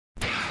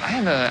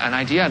have an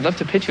idea I'd love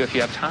to pitch you if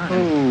you have time.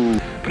 Ooh.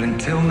 But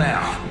until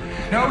now,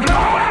 no.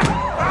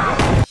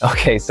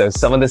 Okay, so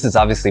some of this is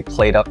obviously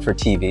played up for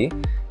TV,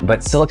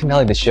 but Silicon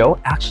Valley, the show,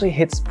 actually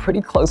hits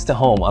pretty close to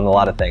home on a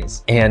lot of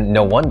things. And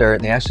no wonder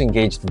they actually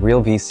engaged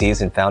real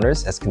VCs and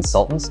founders as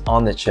consultants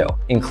on that show,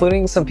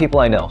 including some people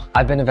I know.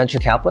 I've been a venture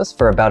capitalist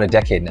for about a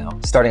decade now,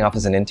 starting off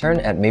as an intern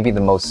at maybe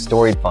the most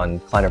storied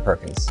fund, Kleiner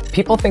Perkins.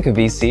 People think of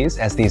VCs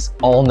as these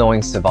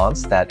all-knowing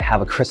savants that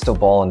have a crystal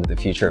ball into the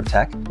future of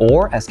tech,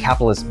 or as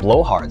capitalist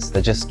blowhards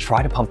that just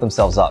try to pump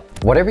themselves up.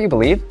 Whatever you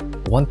believe,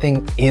 one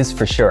thing is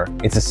for sure,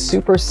 it's a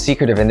super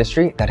secretive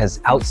industry that has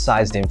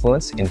outsized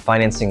influence in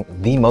financing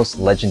the most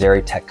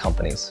legendary tech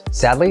companies.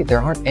 Sadly,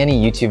 there aren't any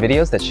YouTube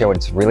videos that show what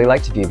it's really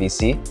like to be a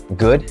VC,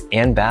 good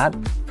and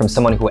bad, from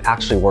someone who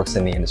actually works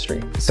in the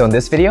industry. So in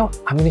this video,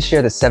 I'm going to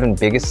share the 7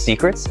 biggest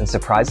secrets and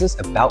surprises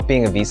about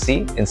being a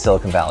VC in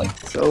Silicon Valley.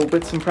 So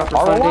with some proper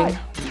funding.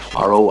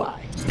 ROI.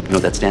 You know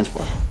what that stands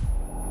for?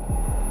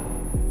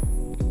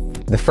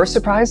 The first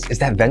surprise is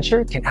that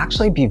venture can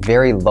actually be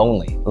very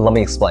lonely. Let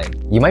me explain.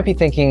 You might be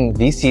thinking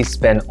VCs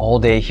spend all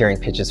day hearing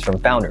pitches from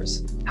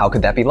founders. How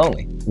could that be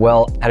lonely?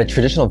 Well, at a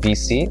traditional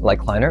VC like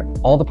Kleiner,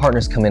 all the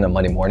partners come in on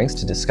Monday mornings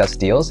to discuss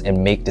deals and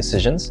make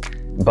decisions.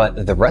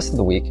 But the rest of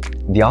the week,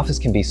 the office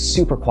can be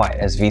super quiet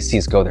as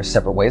VCs go their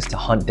separate ways to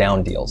hunt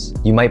down deals.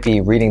 You might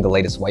be reading the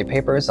latest white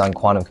papers on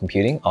quantum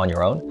computing on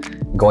your own,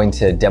 going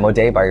to demo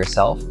day by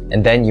yourself,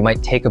 and then you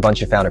might take a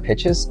bunch of founder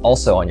pitches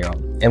also on your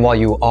own. And while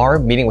you are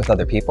meeting with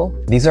other people,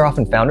 these are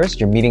often founders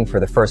you're meeting for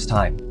the first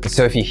time.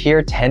 So if you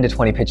hear 10 to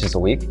 20 pitches a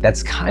week,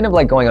 that's kind of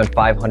like going on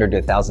 500 to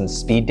 1,000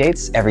 speed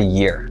dates every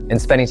year. And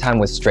spending time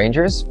with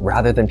strangers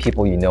rather than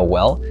people you know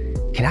well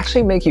can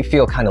actually make you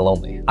feel kind of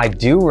lonely. I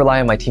do rely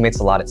on my teammates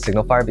a lot at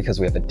Signalfire because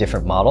we have a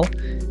different model,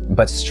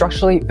 but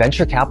structurally,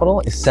 venture capital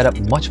is set up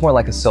much more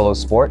like a solo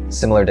sport,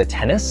 similar to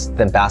tennis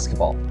than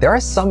basketball. There are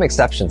some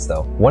exceptions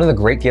though. One of the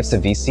great gifts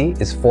of VC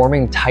is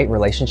forming tight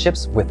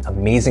relationships with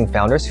amazing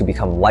founders who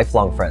become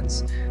lifelong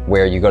friends,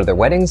 where you go to their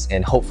weddings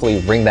and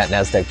hopefully ring that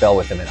NASDAQ bell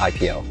with them at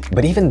IPO.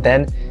 But even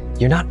then,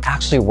 you're not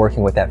actually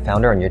working with that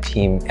founder on your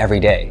team every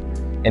day.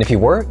 And if you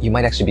were, you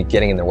might actually be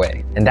getting in their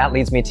way. And that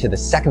leads me to the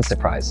second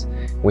surprise,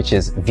 which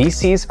is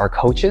VCs are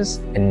coaches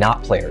and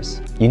not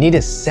players. You need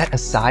to set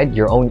aside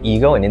your own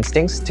ego and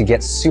instincts to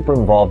get super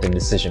involved in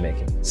decision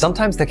making.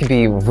 Sometimes that can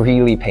be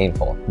really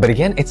painful, but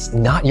again, it's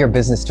not your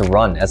business to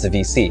run as a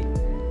VC.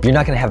 You're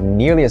not going to have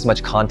nearly as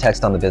much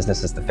context on the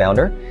business as the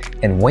founder.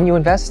 And when you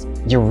invest,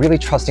 you're really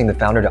trusting the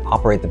founder to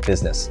operate the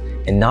business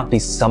and not be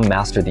some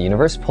master of the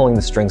universe pulling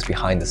the strings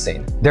behind the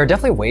scene. There are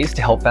definitely ways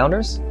to help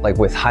founders, like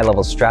with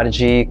high-level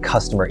strategy,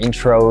 customer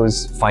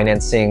intros,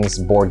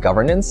 financings, board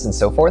governance, and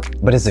so forth.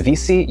 But as a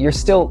VC, you're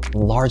still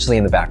largely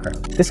in the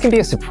background. This can be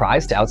a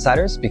surprise to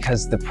outsiders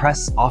because the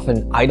press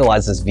often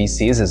idolizes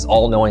VCs as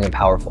all-knowing and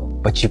powerful.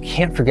 But you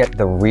can't forget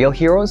the real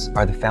heroes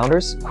are the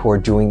founders who are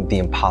doing the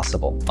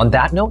impossible. On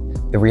that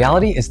note, the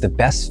reality is the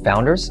best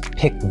founders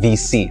pick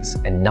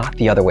VCs and not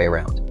the other way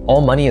around.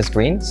 All money is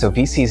green, so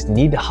VCs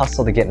need to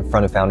hustle to get in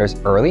front of founders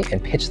early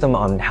and pitch them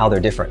on how they're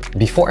different.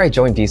 Before I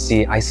joined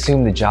VC, I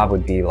assumed the job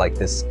would be like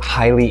this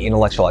highly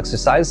intellectual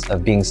exercise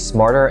of being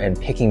smarter and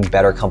picking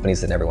better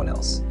companies than everyone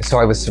else. So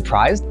I was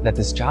surprised that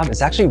this job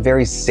is actually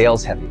very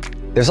sales heavy.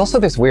 There's also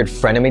this weird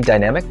frenemy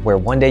dynamic where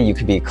one day you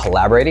could be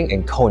collaborating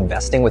and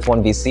co-investing with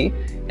one VC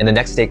and the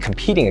next day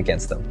competing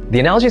against them. The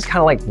analogy is kind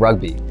of like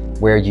rugby,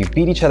 where you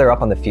beat each other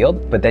up on the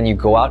field, but then you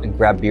go out and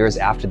grab beers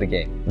after the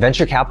game.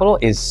 Venture capital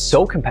is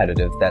so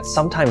competitive that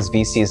sometimes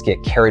VCs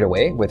get carried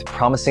away with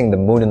promising the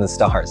moon and the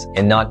stars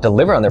and not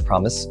deliver on their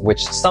promise,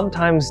 which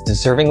sometimes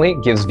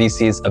deservingly gives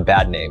VCs a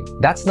bad name.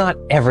 That's not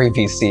every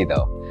VC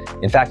though.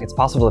 In fact, it's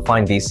possible to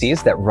find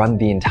VCs that run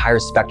the entire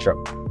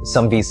spectrum.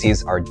 Some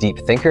VCs are deep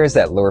thinkers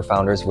that lure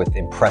founders with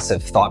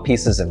impressive thought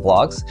pieces and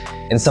vlogs,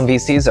 and some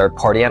VCs are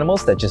party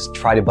animals that just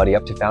try to buddy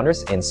up to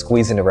founders and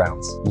squeeze into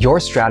rounds. Your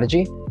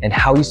strategy and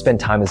how you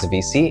spend time as a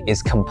VC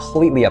is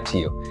completely up to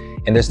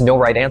you, and there's no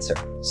right answer.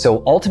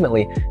 So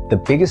ultimately, the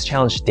biggest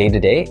challenge day to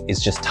day is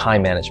just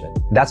time management.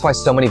 That's why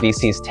so many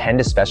VCs tend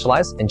to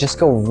specialize and just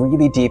go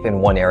really deep in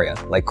one area,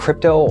 like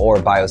crypto or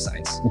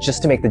bioscience,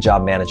 just to make the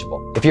job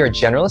manageable. If you're a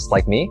generalist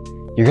like me,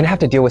 you're gonna have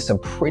to deal with some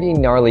pretty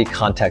gnarly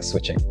context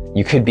switching.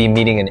 You could be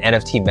meeting an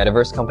NFT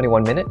metaverse company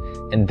one minute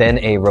and then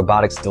a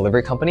robotics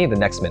delivery company the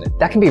next minute.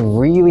 That can be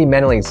really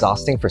mentally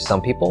exhausting for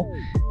some people,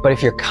 but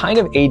if you're kind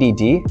of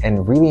ADD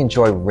and really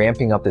enjoy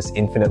ramping up this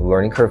infinite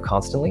learning curve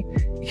constantly,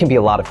 it can be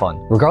a lot of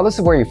fun. Regardless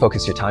of where you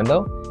focus your time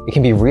though, it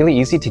can be really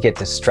easy to get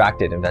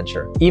distracted in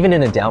venture. Even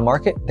in a down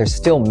market, there's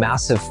still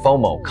massive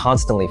FOMO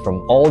constantly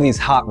from all these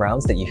hot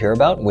rounds that you hear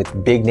about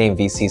with big name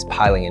VCs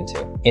piling into.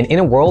 And in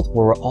a world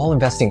where we're all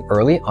investing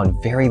early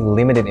on very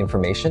limited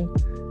information,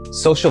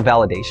 social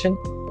validation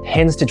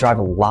tends to drive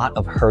a lot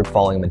of herd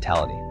following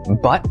mentality.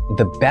 But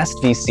the best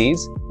VCs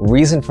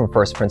reason from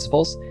first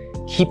principles,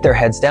 keep their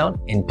heads down,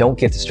 and don't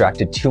get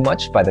distracted too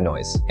much by the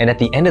noise. And at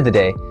the end of the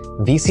day,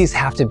 VCs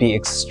have to be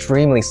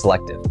extremely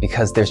selective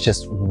because there's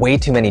just way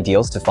too many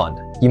deals to fund.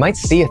 You might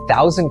see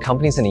 1,000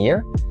 companies in a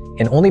year,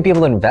 and only be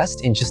able to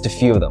invest in just a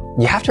few of them.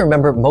 You have to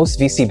remember most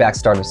VC-backed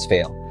startups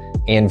fail.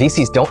 And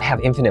VCs don't have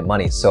infinite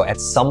money, so at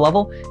some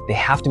level, they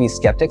have to be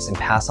skeptics and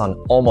pass on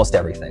almost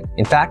everything.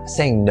 In fact,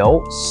 saying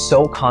no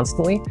so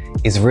constantly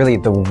is really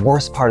the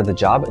worst part of the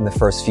job in the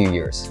first few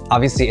years.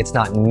 Obviously, it's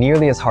not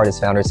nearly as hard as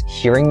founders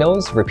hearing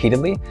no's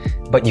repeatedly,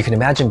 but you can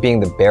imagine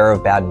being the bearer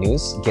of bad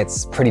news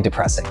gets pretty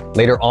depressing.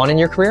 Later on in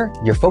your career,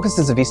 your focus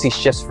as a VC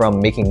shifts from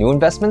making new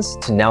investments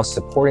to now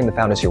supporting the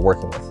founders you're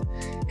working with.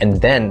 And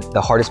then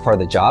the hardest part of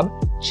the job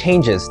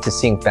changes to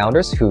seeing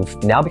founders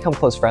who've now become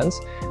close friends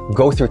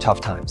go through tough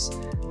times,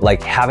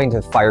 like having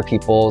to fire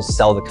people,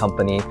 sell the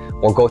company,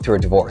 or go through a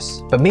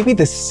divorce. But maybe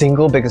the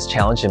single biggest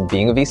challenge in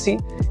being a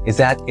VC is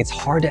that it's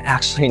hard to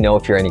actually know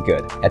if you're any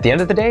good. At the end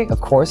of the day, of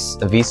course,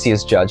 a VC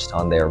is judged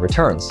on their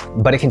returns,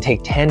 but it can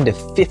take 10 to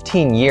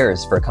 15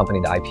 years for a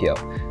company to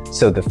IPO.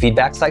 So the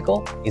feedback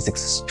cycle is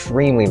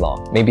extremely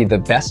long. Maybe the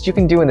best you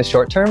can do in the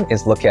short term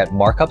is look at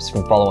markups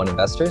from follow-on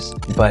investors.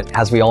 But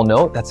as we all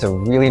know, that's a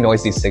really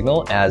noisy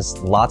signal as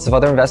lots of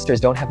other investors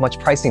don't have much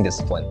pricing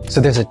discipline. So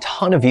there's a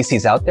ton of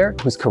VCs out there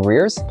whose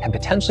careers have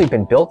potentially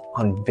been built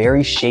on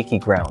very shaky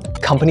ground.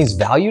 Companies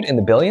valued in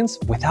the billions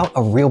without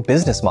a real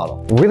business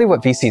model. Really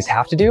what VCs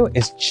have to do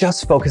is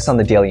just focus on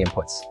the daily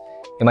inputs.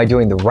 Am I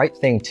doing the right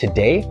thing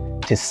today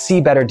to see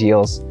better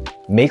deals,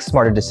 make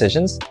smarter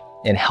decisions,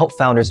 and help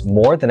founders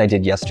more than I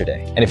did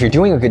yesterday? And if you're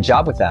doing a good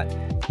job with that,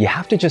 you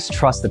have to just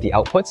trust that the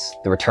outputs,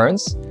 the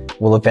returns,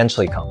 will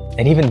eventually come.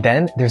 And even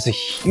then, there's a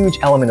huge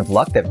element of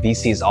luck that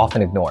VCs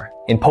often ignore.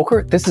 In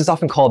poker, this is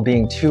often called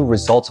being too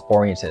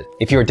results-oriented.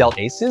 If you were dealt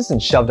aces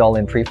and shoved all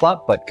in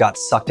pre-flop but got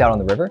sucked out on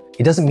the river,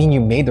 it doesn't mean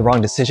you made the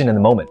wrong decision in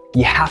the moment.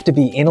 You have to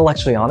be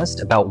intellectually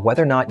honest about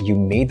whether or not you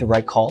made the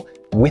right call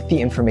with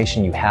the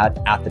information you had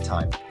at the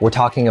time. We're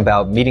talking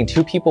about meeting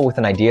two people with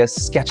an idea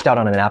sketched out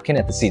on a napkin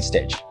at the seed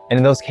stage. And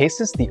in those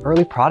cases, the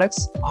early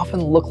products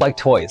often look like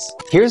toys.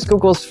 Here's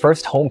Google's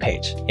first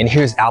homepage, and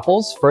here's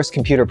Apple's first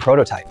computer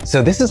prototype.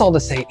 So this is all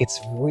to say it's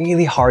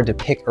really hard to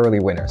pick early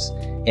winners.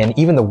 And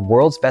even the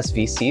world's best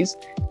VCs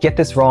get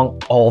this wrong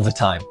all the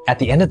time. At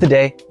the end of the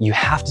day, you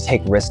have to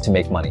take risks to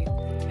make money.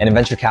 And in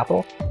venture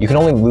capital, you can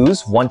only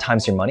lose 1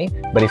 times your money,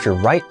 but if you're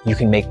right, you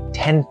can make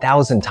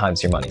 10,000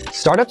 times your money.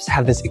 Startups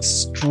have this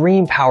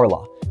extreme power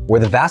law where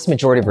the vast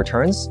majority of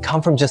returns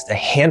come from just a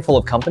handful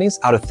of companies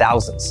out of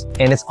thousands.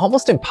 And it's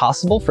almost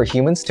impossible for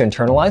humans to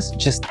internalize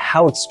just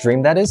how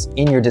extreme that is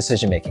in your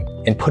decision making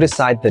and put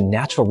aside the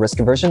natural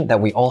risk aversion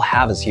that we all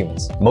have as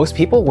humans. Most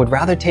people would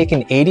rather take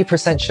an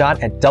 80%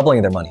 shot at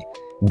doubling their money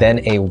than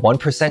a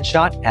 1%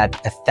 shot at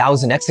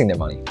 1,000xing their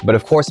money. But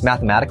of course,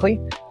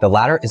 mathematically, the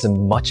latter is a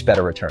much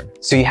better return.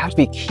 So you have to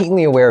be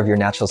keenly aware of your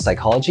natural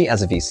psychology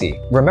as a VC.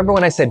 Remember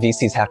when I said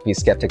VCs have to be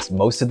skeptics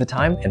most of the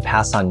time and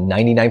pass on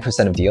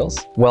 99% of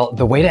deals? Well,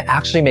 the way to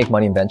actually make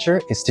money in venture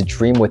is to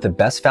dream with the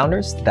best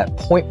founders that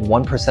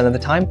 0.1% of the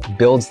time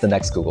builds the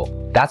next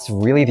Google. That's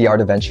really the art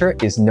of venture,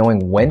 is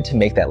knowing when to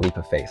make that leap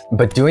of faith.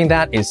 But doing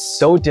that is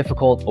so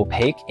difficult,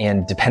 opaque,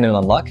 and dependent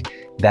on luck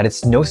that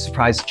it's no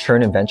surprise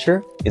churn in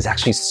venture is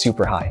actually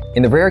super high.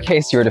 In the rare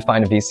case you were to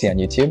find a VC on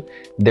YouTube,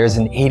 there's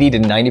an 80 to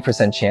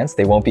 90% chance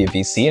they won't be a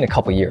VC in a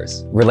couple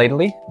years.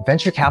 Relatedly,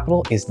 venture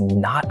capital is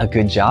not a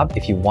good job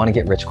if you want to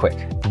get rich quick.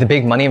 The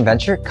big money in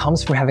venture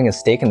comes from having a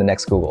stake in the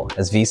next Google,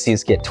 as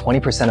VCs get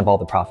 20% of all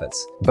the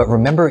profits. But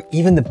remember,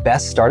 even the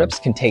best startups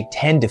can take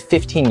 10 to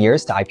 15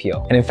 years to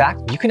IPO. And in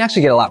fact, you can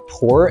actually get a lot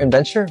poorer in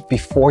venture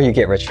before you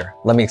get richer.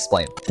 Let me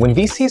explain. When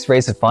VCs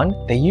raise a fund,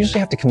 they usually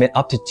have to commit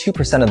up to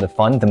 2% of the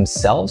fund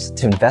themselves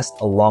to invest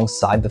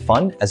alongside the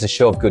fund as a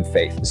show of good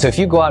faith. So if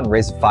you go out and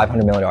raise a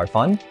 $500 million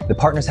fund, the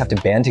partners have to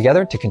band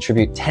together to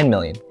contribute 10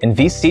 million. And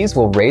VCs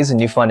will raise a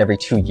new fund every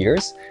 2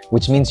 years,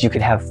 which means you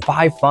could have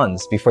 5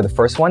 funds before the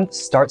first one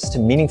starts to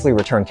meaningfully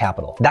return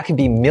capital. That could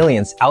be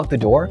millions out the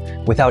door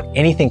without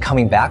anything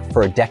coming back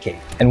for a decade.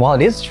 And while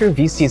it is true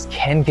VCs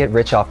can get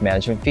rich off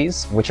management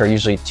fees, which are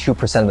usually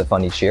 2% of the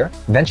fund each year,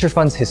 venture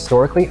funds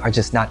historically are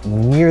just not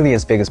nearly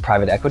as big as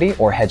private equity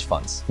or hedge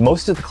funds.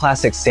 Most of the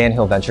classic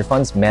sandhill venture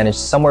funds manage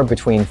somewhere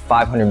between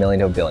 500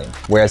 million to $1 billion,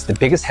 whereas the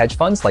biggest hedge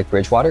funds like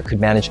Bridgewater could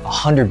manage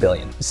 100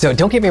 billion. So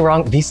don't get me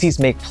wrong, VCs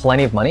make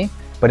plenty of money,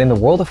 but in the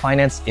world of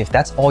finance, if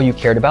that's all you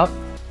cared about,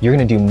 you're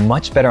gonna do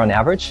much better on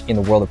average in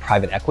the world of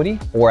private equity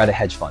or at a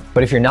hedge fund.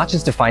 But if you're not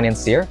just a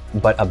financier,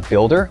 but a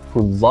builder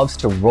who loves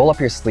to roll up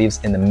your sleeves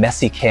in the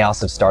messy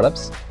chaos of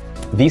startups,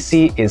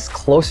 VC is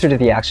closer to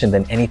the action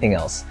than anything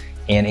else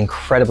and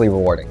incredibly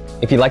rewarding.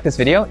 If you like this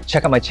video,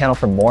 check out my channel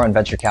for more on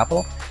venture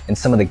capital and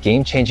some of the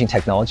game-changing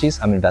technologies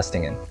I'm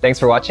investing in. Thanks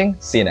for watching.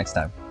 See you next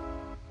time.